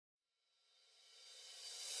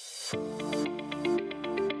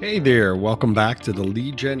Hey there, welcome back to the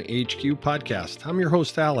Lead Gen HQ podcast. I'm your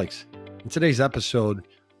host, Alex. In today's episode,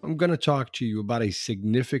 I'm going to talk to you about a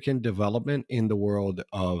significant development in the world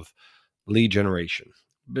of lead generation.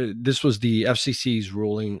 This was the FCC's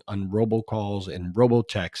ruling on robocalls and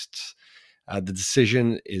robotexts. The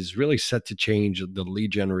decision is really set to change the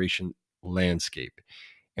lead generation landscape.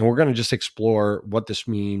 And we're going to just explore what this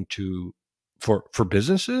means for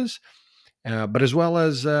businesses, but as well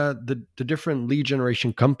as the different lead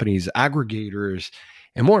generation companies, aggregators,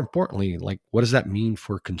 and more importantly, like what does that mean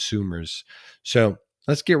for consumers? So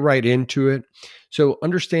let's get right into it. So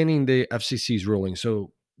understanding the FCC's ruling.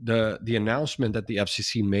 So the announcement that the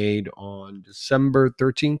FCC made on December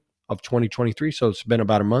 13th of 2023. So it's been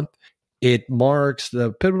about a month. It marks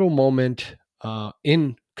the pivotal moment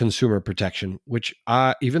in consumer protection, which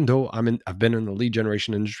even though I've been in the lead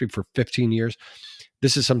generation industry for 15 years,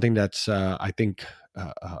 this is something that's I think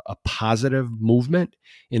a positive movement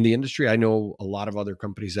in the industry. I know a lot of other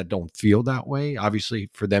companies that don't feel that way. Obviously,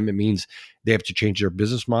 for them, it means they have to change their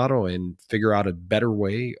business model and figure out a better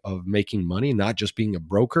way of making money, not just being a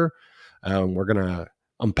broker. We're going to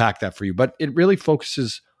unpack that for you, but it really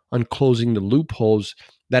focuses on closing the loopholes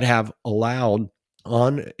that have allowed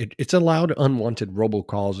it's allowed unwanted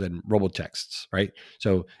robocalls and robotexts, right?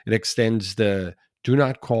 So it extends the do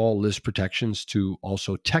not call list protections to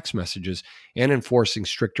also text messages and enforcing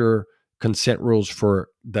stricter consent rules for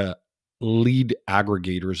the lead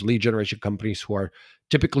aggregators, lead generation companies who are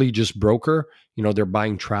typically just broker. They're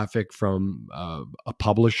buying traffic from a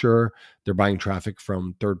publisher, they're buying traffic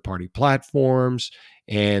from third-party platforms,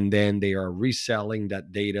 and then they are reselling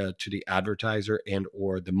that data to the advertiser and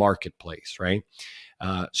or the marketplace, right?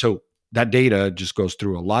 So that data just goes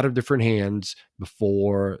through a lot of different hands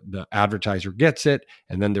before the advertiser gets it.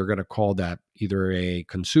 And then they're going to call that either a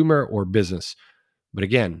consumer or business. But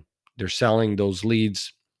again, they're selling those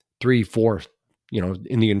leads 3, 4,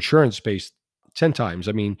 in the insurance space, 10 times.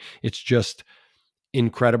 I mean, it's just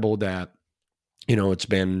incredible that, it's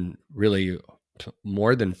been really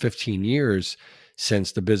more than 15 years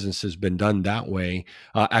since the business has been done that way.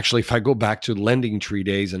 Actually, if I go back to lending tree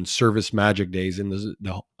days and service magic days in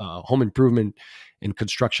the home improvement and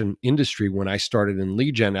construction industry, when I started in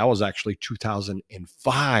lead gen, that was actually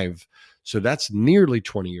 2005. So that's nearly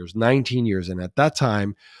 20 years, 19 years. And at that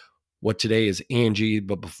time, what today is Angie,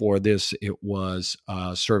 but before this, it was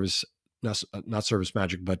service, not Service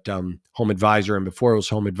Magic, but Home Advisor. And before it was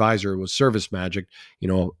Home Advisor, it was Service Magic,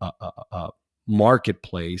 a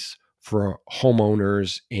marketplace for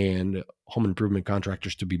homeowners and home improvement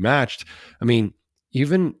contractors to be matched. I mean,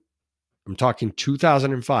 even I'm talking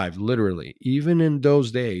 2005, literally, even in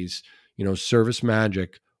those days, Service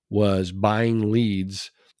Magic was buying leads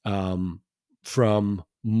from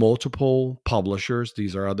multiple publishers.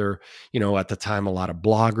 These are other, at the time, a lot of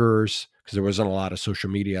bloggers, because there wasn't a lot of social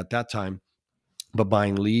media at that time, but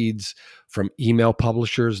buying leads from email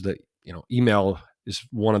publishers that, email is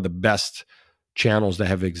one of the best channels that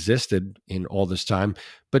have existed in all this time.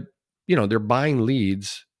 But, they're buying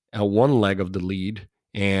leads at one leg of the lead.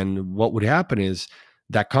 And what would happen is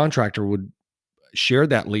that contractor would share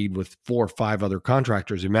that lead with 4 or 5 other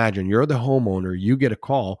contractors. Imagine you're the homeowner, you get a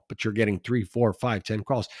call, but you're getting 3, 4, 5, 10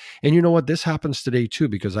 calls. And you know what? This happens today too,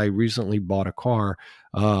 because I recently bought a car.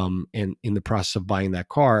 And in the process of buying that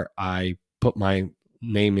car, I put my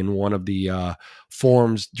name in one of the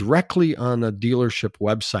forms directly on a dealership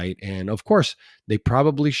website. And of course, they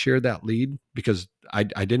probably shared that lead because I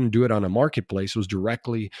didn't do it on a marketplace. It was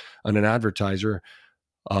directly on an advertiser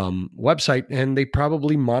website, and they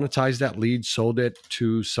probably monetized that lead, sold it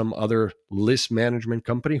to some other list management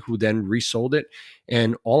company who then resold it.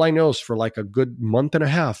 And all I know is for like a good month and a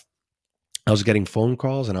half, I was getting phone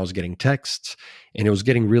calls and I was getting texts, and it was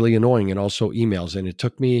getting really annoying, and also emails. And it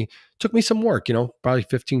took me some work, probably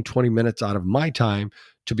 15, 20 minutes out of my time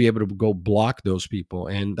to be able to go block those people.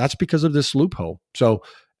 And that's because of this loophole. So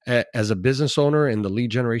as a business owner in the lead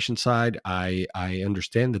generation side, I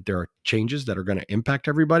understand that there are changes that are going to impact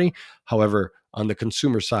everybody. However, on the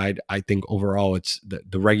consumer side, I think overall it's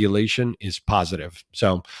the regulation is positive.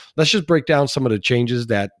 So let's just break down some of the changes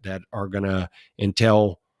that are going to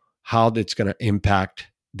entail how that's going to impact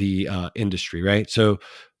the industry, right? So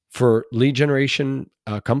for lead generation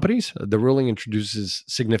companies, the ruling introduces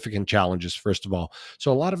significant challenges, first of all.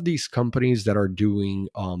 So a lot of these companies that are doing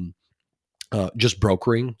just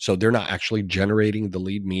brokering, so they're not actually generating the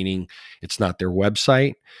lead, meaning it's not their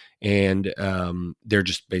website, and they're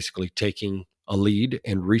just basically taking a lead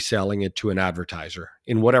and reselling it to an advertiser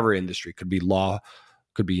in whatever industry. Could be law,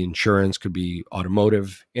 could be insurance, could be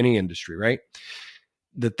automotive, any industry, right?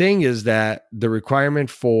 the thing is that the requirement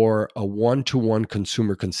for a one-to-one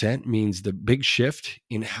consumer consent means the big shift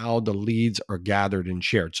in how the leads are gathered and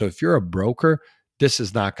shared. So if you're a broker, this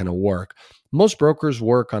is not going to work. Most brokers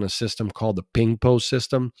work on a system called the ping post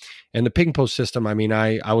system. And the ping post system, I mean,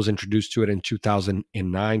 I was introduced to it in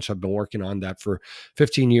 2009. So I've been working on that for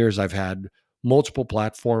 15 years. I've had multiple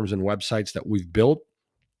platforms and websites that we've built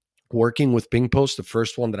working with Ping Post. The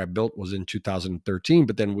first one that I built was in 2013,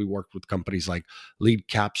 but then we worked with companies like Lead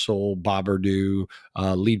Capsule, Bobberdo,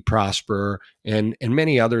 Lead Prosper, and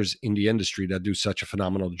many others in the industry that do such a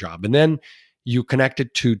phenomenal job. And then you connect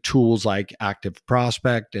it to tools like Active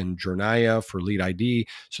Prospect and Journaya for Lead ID.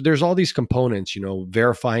 So there's all these components,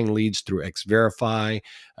 verifying leads through Xverify.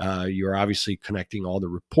 You're obviously connecting all the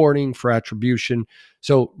reporting for attribution.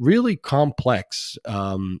 So really complex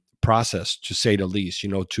process, to say the least,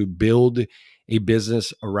 to build a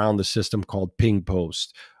business around the system called Ping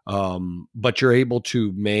Post. But you're able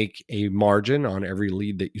to make a margin on every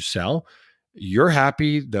lead that you sell. You're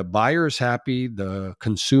happy, the buyer is happy, the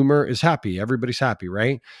consumer is happy, everybody's happy,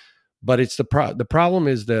 right? But it's the problem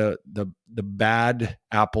is the bad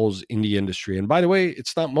apples in the industry. And by the way,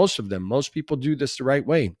 it's not most of them. Most people do this the right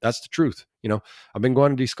way. That's the truth. I've been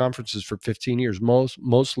going to these conferences for 15 years.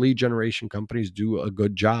 Most lead generation companies do a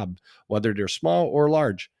good job, whether they're small or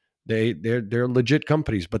large. They're legit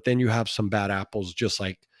companies. But then you have some bad apples, just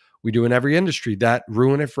like we do in every industry, that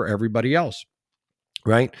ruin it for everybody else.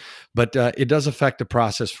 Right. But it does affect the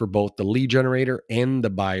process for both the lead generator and the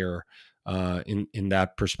buyer in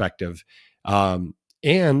that perspective.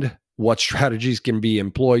 And what strategies can be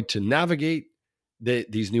employed to navigate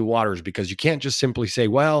these new waters, because you can't just simply say,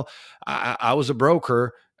 well, I was a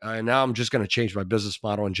broker and now I'm just going to change my business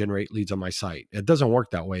model and generate leads on my site. It doesn't work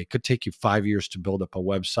that way. It could take you 5 years to build up a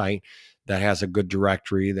website that has a good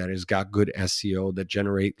directory, that has got good SEO, that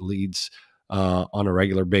generate leads on a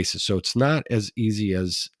regular basis. So it's not as easy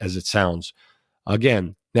as it sounds.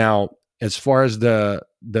 Again, now, as far as the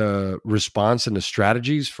response and the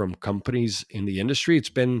strategies from companies in the industry, it's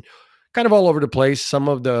been kind of all over the place. Some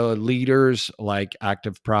of the leaders like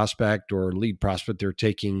Active Prospect or Lead Prospect, they're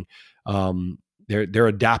taking they're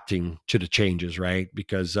adapting to the changes, right?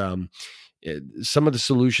 Because some of the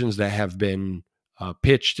solutions that have been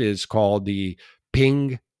pitched is called the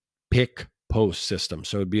ping pick post system.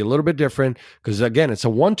 So it'd be a little bit different because, again, it's a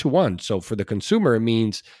one-to-one. So for the consumer, it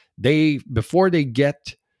means before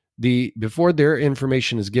their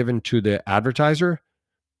information is given to the advertiser,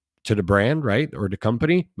 to the brand, right, or the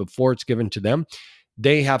company, before it's given to them,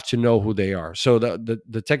 they have to know who they are. So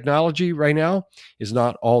the technology right now is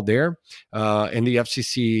not all there, and the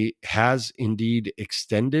FCC has indeed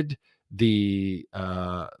extended the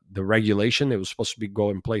regulation. It was supposed to be go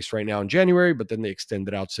in place right now in January, but then they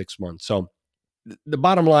extended out 6 months. So the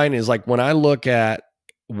bottom line is, like, when I look at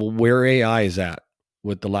where AI is at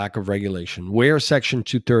with the lack of regulation, where Section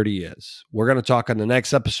 230 is, we're going to talk on the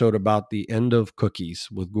next episode about the end of cookies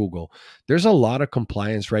with Google. There's a lot of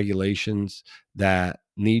compliance regulations that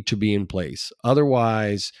need to be in place.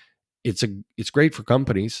 Otherwise, it's great for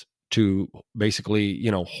companies to basically,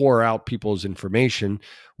 whore out people's information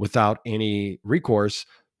without any recourse,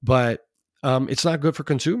 but it's not good for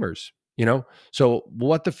consumers. So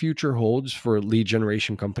what the future holds for lead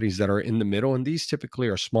generation companies that are in the middle, and these typically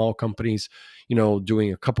are small companies,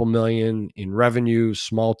 doing a couple million in revenue,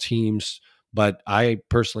 small teams. But I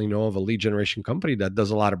personally know of a lead generation company that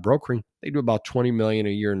does a lot of brokering. They do about 20 million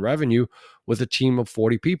a year in revenue with a team of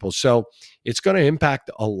 40 people. So it's going to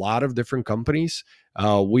impact a lot of different companies.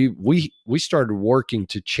 We started working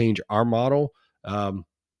to change our model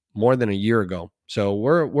more than a year ago. So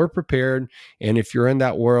we're prepared. And if you're in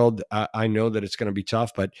that world, I know that it's going to be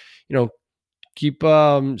tough, but keep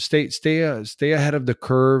stay ahead of the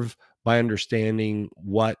curve by understanding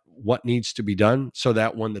what needs to be done, so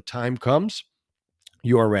that when the time comes,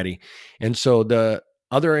 you are ready. And so the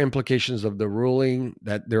other implications of the ruling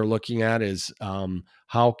that they're looking at is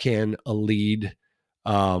how can a lead,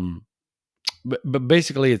 but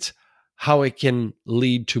basically it's how it can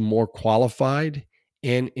lead to more qualified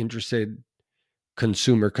and interested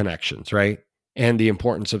consumer connections, right? And the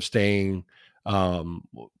importance of staying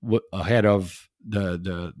ahead of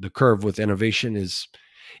the curve with innovation is,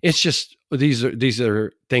 it's just, these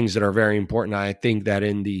are things that are very important. I think that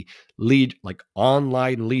in the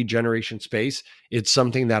online lead generation space, it's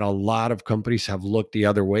something that a lot of companies have looked the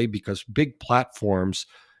other way, because big platforms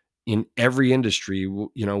in every industry,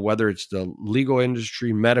 whether it's the legal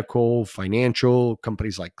industry, medical, financial,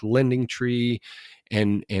 companies like Lending Tree,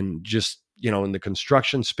 and just, in the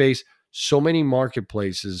construction space, so many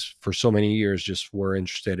marketplaces for so many years just were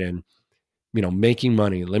interested in making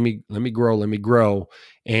money. Let me grow.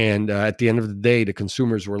 And at the end of the day, the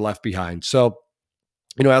consumers were left behind. So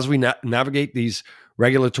as we navigate these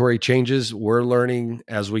regulatory changes, we're learning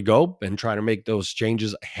as we go and try to make those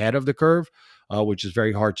changes ahead of the curve, which is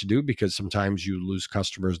very hard to do because sometimes you lose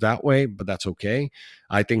customers that way, but that's okay.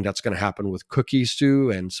 I think that's going to happen with cookies too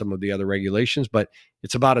and some of the other regulations, but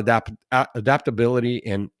it's about adaptability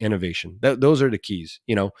and innovation. Those are the keys,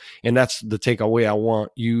 and that's the takeaway I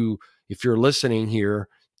want you, if you're listening here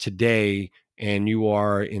today and you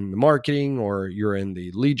are in the marketing or you're in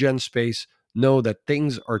the lead gen space, know that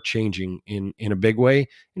things are changing in a big way,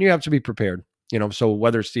 and you have to be prepared. So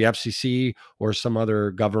whether it's the FCC or some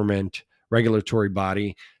other government regulatory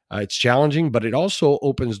body, it's challenging, but it also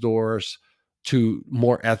opens doors to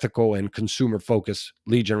more ethical and consumer focused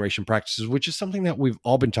lead generation practices, which is something that we've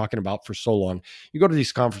all been talking about for so long. You go to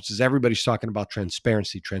these conferences, everybody's talking about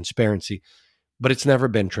transparency, but it's never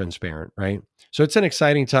been transparent, right? So it's an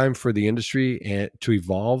exciting time for the industry to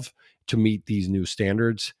evolve to meet these new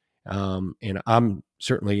standards, and I'm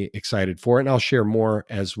certainly excited for it. And I'll share more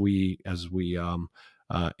as we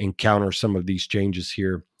encounter some of these changes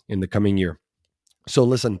here in the coming year. So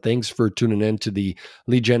listen, thanks for tuning in to the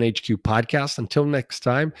Lead Gen HQ podcast. Until next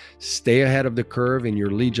time, stay ahead of the curve in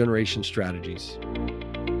your lead generation strategies.